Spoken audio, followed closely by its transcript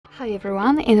Hi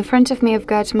everyone, in front of me I've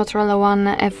got Motorola One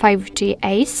 5G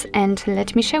Ace, and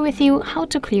let me share with you how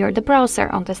to clear the browser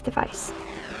on this device.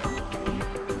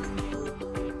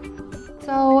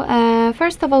 So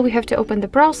first of all, we have to open the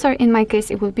browser. In my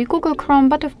case it will be Google Chrome,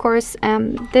 but of course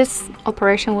this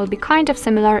operation will be kind of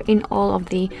similar in all of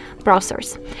the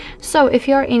browsers. So if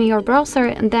you're in your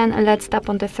browser, then let's tap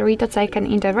on the three dots icon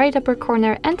in the right upper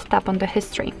corner and tap on the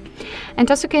history. And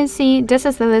as you can see, this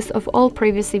is the list of all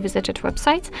previously visited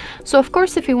websites. So of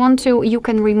course, if you want to, you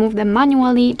can remove them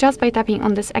manually just by tapping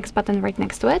on this X button right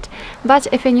next to it. But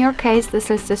if in your case this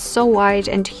list is so wide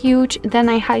and huge, then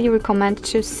I highly recommend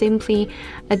to simply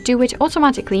do it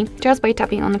automatically just by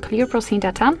tapping on Clear Browsing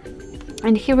Data.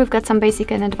 And here we've got some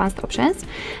basic and advanced options.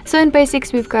 So in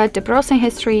basics, we've got the browsing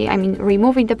history,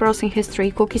 removing the browsing history,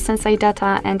 cookies and site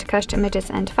data, and cached images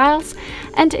and files.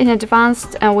 And in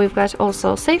advanced, we've got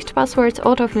also saved passwords,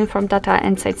 autofill from data,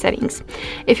 and site settings.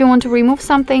 If you want to remove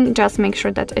something, just make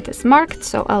sure that it is marked.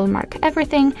 So I'll mark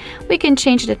everything. We can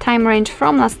change the time range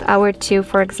from last hour to,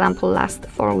 for example, last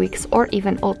 4 weeks or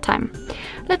even old time.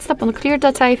 Let's tap on Clear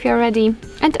Data if you're ready.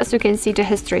 And as you can see, the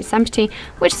history is empty,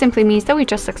 which simply means that we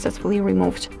just successfully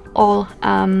removed all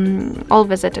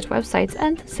visited websites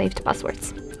and saved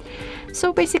passwords.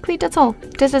 So basically that's all.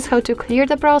 This is how to clear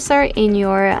the browser in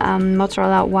your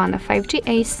Motorola One 5G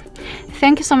Ace.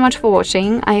 Thank you so much for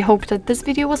watching. I hope that this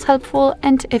video was helpful,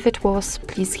 and if it was,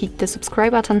 please hit the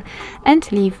subscribe button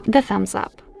and leave the thumbs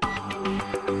up.